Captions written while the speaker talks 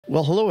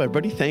Well, hello,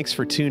 everybody. Thanks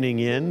for tuning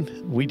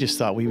in. We just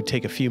thought we would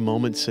take a few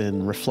moments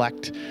and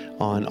reflect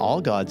on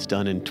all God's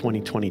done in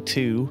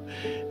 2022,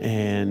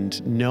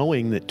 and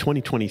knowing that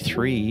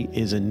 2023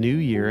 is a new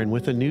year. And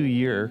with a new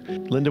year,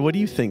 Linda, what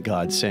do you think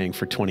God's saying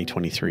for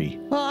 2023?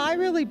 Well, I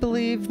really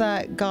believe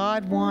that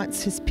God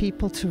wants his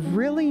people to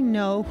really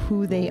know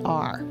who they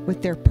are,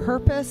 with their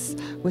purpose,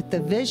 with the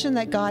vision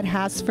that God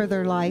has for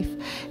their life,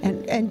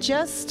 and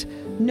just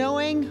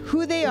knowing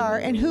who they are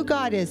and who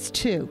God is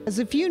too. Because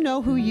if you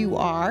know who you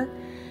are,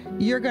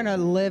 you're going to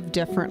live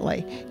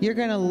differently. You're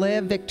going to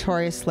live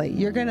victoriously.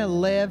 You're going to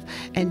live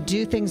and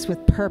do things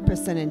with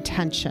purpose and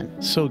intention.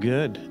 So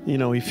good. You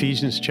know,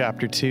 Ephesians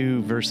chapter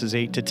 2, verses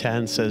 8 to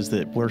 10 says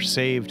that we're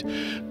saved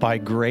by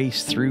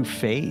grace through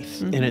faith.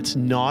 Mm-hmm. And it's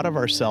not of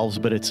ourselves,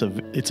 but it's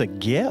a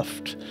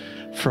gift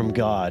from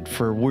God,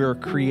 for we're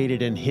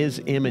created in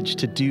his image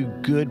to do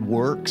good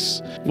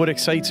works. What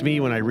excites me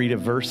when I read a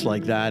verse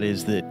like that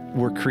is that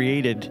we're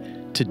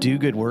created to do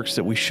good works,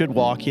 that we should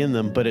walk in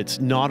them, but it's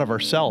not of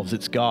ourselves,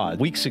 it's God.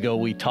 Weeks ago,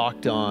 we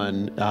talked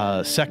on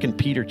 2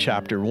 Peter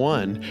chapter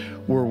 1,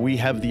 where we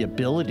have the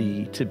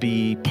ability to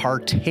be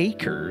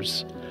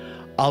partakers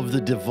of the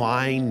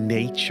divine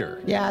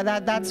nature. Yeah,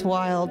 that's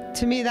wild.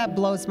 To me, that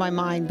blows my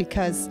mind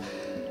because,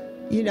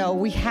 you know,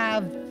 we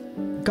have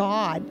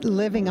God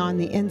living on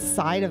the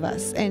inside of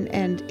us. And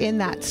in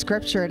that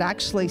scripture, it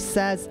actually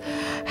says,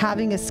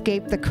 having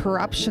escaped the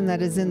corruption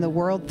that is in the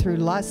world through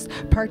lust,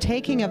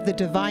 partaking of the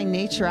divine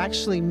nature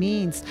actually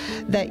means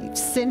that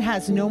sin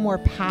has no more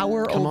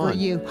power over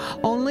you.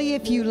 Only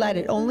if you let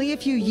it, only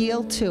if you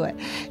yield to it.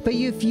 But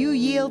if you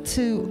yield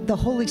to the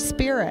Holy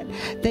Spirit,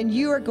 then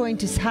you are going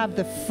to have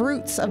the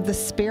fruits of the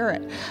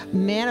Spirit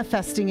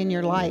manifesting in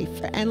your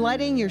life, and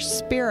letting your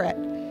spirit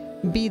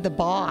be the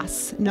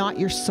boss, not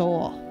your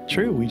soul.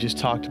 True. We just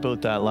talked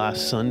about that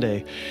last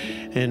Sunday.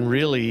 And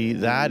really,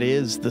 that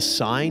is the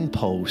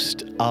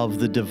signpost of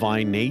the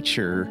divine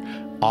nature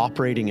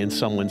operating in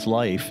someone's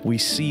life. We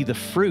see the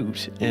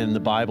fruit, and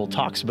the Bible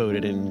talks about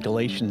it in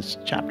Galatians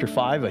chapter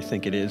 5, I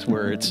think it is,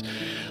 where it's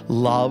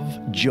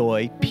love,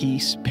 joy,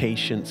 peace,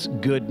 patience,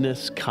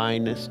 goodness,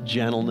 kindness,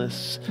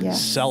 gentleness,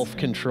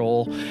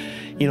 self-control.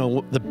 You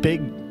know, the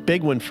big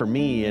one for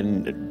me,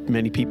 and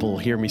many people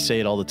hear me say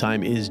it all the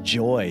time, is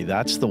joy.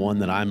 That's the one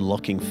that I'm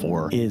looking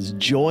for, is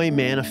joy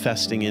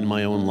manifesting in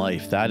my own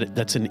life.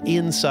 That's an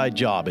inside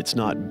job. It's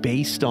not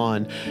based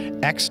on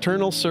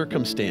external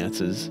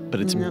circumstances,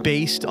 but it's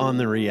based on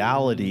the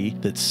reality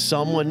that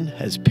someone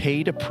has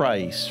paid a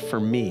price for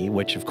me,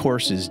 which of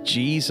course is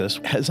Jesus,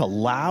 has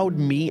allowed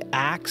me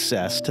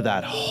access to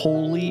that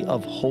holy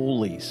of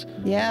holies.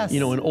 Yes.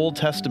 You know, in Old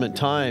Testament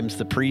times,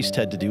 the priest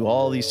had to do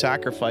all these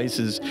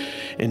sacrifices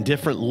and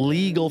different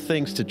legal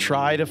things to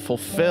try to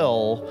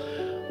fulfill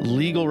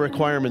legal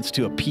requirements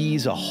to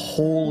appease a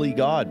holy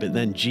God. But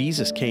then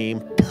Jesus came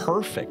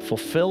perfect,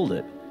 fulfilled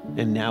it.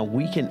 And now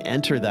we can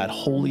enter that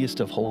holiest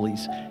of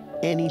holies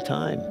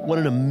anytime. What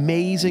an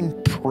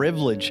amazing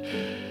privilege.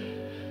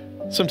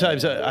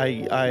 Sometimes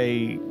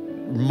I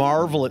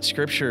marvel at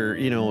scripture.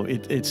 You know,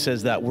 it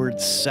says that word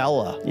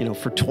Selah. You know,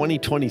 for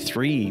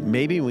 2023,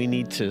 maybe we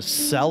need to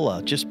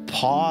Selah, just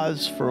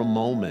pause for a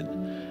moment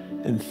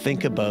and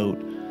think about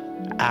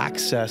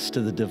access to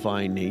the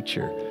divine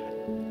nature.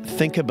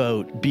 Think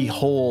about,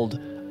 behold,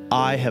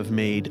 I have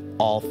made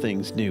all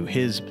things new.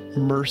 His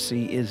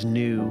mercy is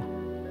new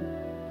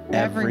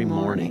every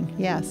morning.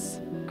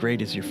 Yes.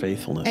 Great is your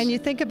faithfulness. And you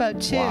think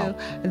about too,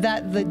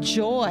 that the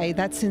joy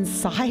that's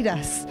inside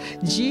us,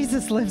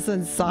 Jesus lives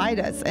inside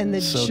us, and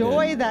the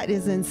joy that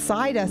is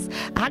inside us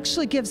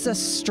actually gives us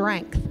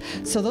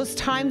strength. So those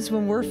times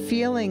when we're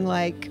feeling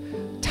like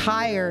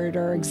tired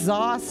or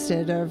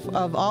exhausted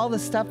of all the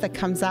stuff that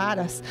comes at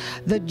us,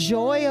 the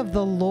joy of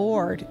the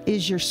Lord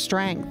is your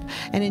strength.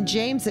 And in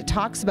James it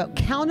talks about,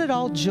 count it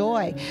all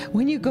joy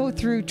when you go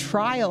through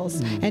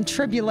trials and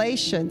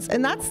tribulations.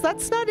 And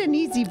that's not an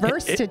easy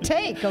verse to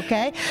take,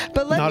 okay?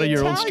 But let me tell you, not of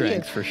your own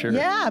strength, for sure.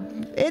 Yeah,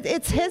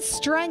 it's his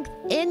strength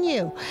in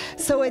you.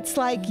 So it's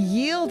like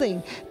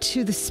yielding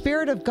to the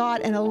Spirit of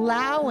God and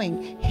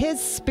allowing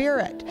his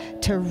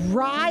Spirit to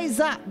rise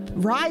up,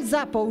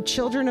 oh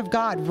children of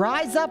God,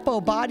 rise up,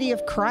 oh body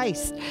of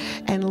Christ,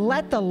 and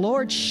let the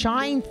Lord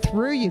shine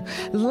through you.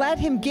 Let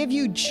him give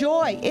you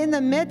joy in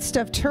the midst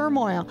of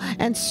turmoil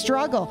and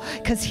struggle,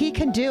 because he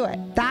can do it.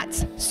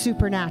 That's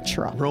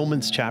supernatural.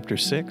 Romans chapter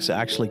 6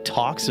 actually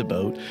talks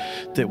about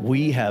that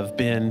we have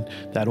been,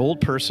 that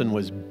old person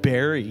was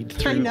buried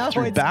through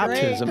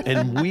baptism,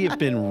 and we have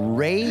been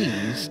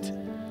raised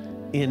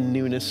in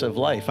newness of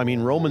life. I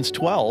mean, Romans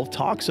 12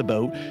 talks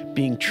about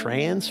being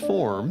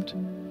transformed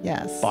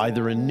by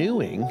the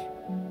renewing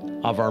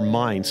of our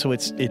mind. So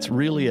it's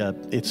really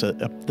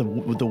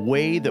the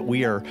way that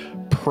we are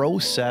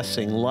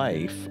processing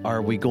life.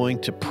 Are we going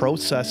to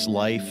process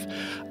life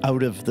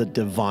out of the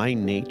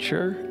divine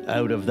nature,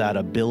 out of that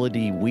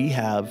ability we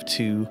have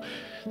to,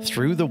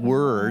 through the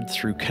Word,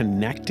 through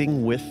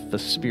connecting with the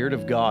Spirit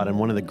of God? And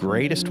one of the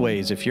greatest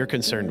ways, if you're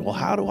concerned, well,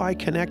 how do I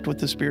connect with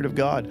the Spirit of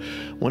God?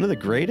 One of the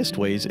greatest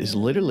ways is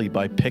literally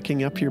by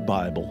picking up your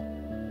Bible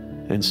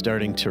and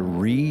starting to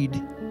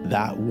read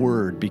that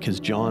word, because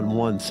John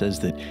 1 says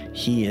that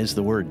he is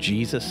the word.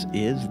 Jesus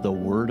is the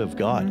word of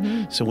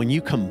God. So when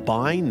you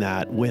combine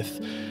that with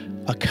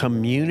a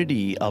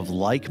community of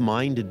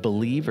like-minded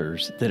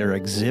believers that are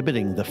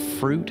exhibiting the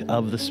fruit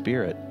of the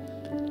Spirit,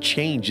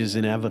 change is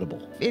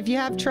inevitable. If you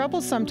have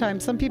trouble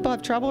sometimes, some people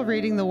have trouble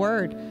reading the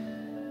word.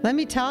 Let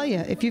me tell you,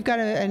 if you've got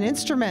an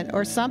instrument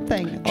or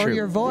something, or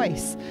your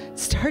voice,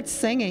 start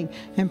singing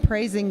and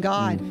praising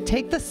God.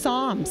 Take the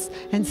Psalms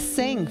and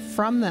sing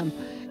from them,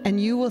 and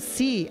you will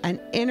see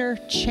an inner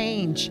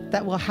change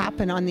that will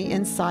happen on the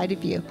inside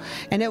of you.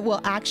 And it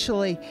will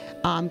actually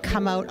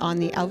come out on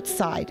the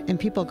outside. And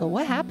people go,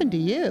 what happened to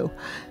you?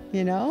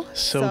 You know?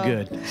 So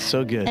good.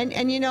 So good.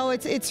 And you know,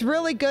 it's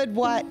really good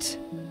what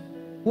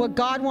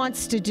God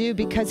wants to do,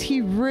 because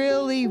he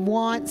really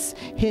wants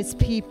his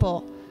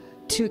people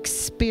to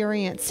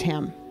experience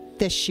him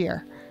this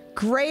year,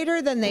 greater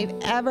than they've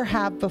ever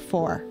had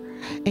before.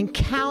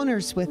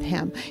 Encounters with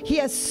him. He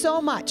has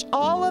so much.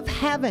 All of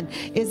heaven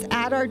is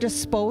at our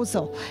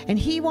disposal, and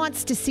he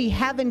wants to see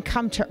heaven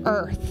come to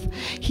earth.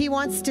 He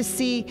wants to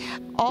see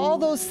all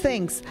those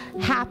things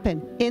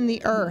happen in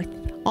the earth,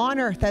 on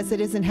earth as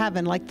it is in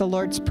heaven, like the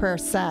Lord's Prayer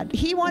said.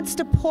 He wants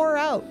to pour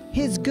out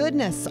his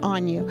goodness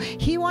on you.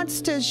 He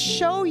wants to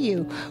show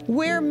you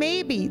where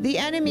maybe the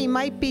enemy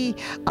might be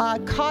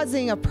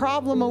causing a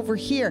problem over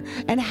here,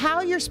 and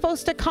how you're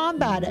supposed to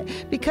combat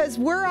it. Because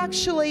we're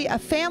actually a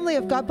family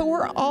of God, but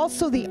we're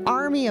also the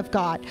army of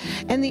God.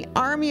 And the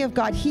army of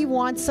God, he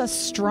wants us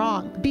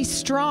strong. Be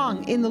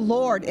strong in the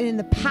Lord and in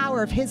the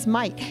power of his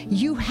might.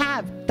 You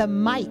have the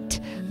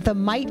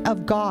might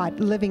of God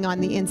living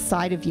on the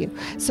inside of you.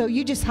 So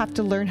you just have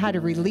to learn how to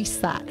release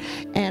that.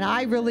 And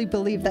I really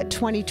believe that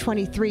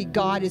 2023,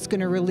 God is going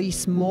to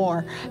release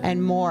more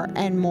and more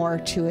and more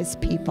to his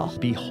people.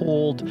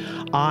 Behold,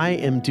 I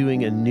am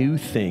doing a new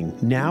thing.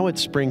 Now it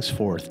springs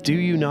forth. Do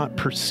you not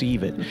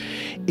perceive it?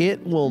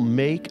 It will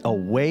make a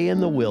way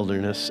in the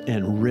wilderness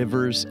and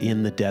rivers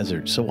in the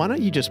desert. So why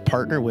don't you just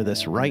partner with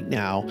us right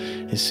now,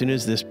 as soon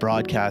as this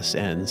broadcast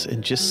ends,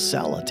 and just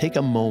sell it. Take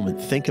a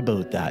moment. Think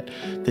about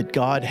that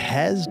God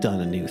has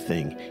done a new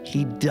thing.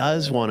 He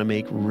does want to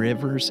make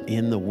rivers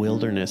in the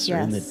wilderness or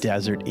in the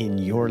desert in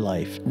your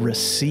life.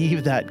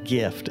 Receive that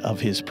gift of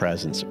his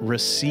presence.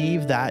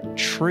 Receive that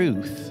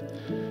truth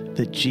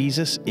that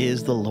Jesus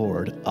is the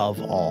Lord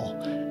of all,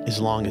 as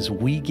long as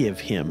we give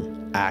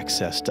him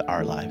access to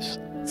our lives.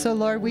 So,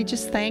 Lord, we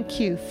just thank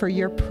you for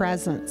your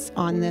presence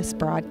on this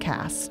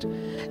broadcast,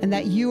 and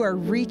that you are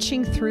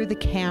reaching through the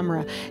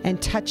camera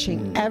and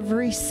touching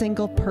every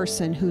single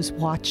person who's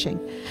watching.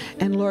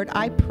 And Lord,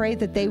 I pray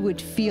that they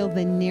would feel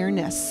the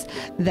nearness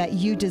that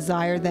you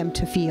desire them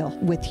to feel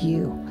with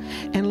you.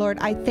 And Lord,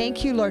 I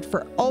thank you, Lord,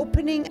 for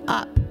opening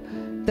up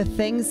the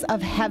things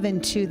of heaven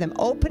to them,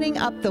 opening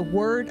up the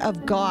word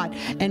of God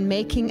and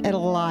making it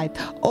alive,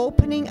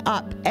 opening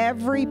up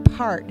every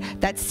part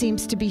that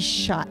seems to be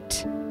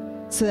shut,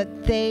 so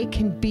that they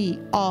can be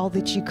all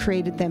that you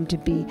created them to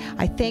be.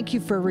 I thank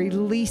you for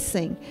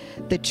releasing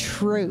the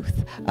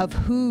truth of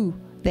who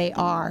they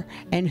are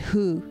and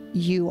who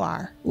you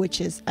are,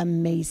 which is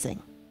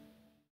amazing.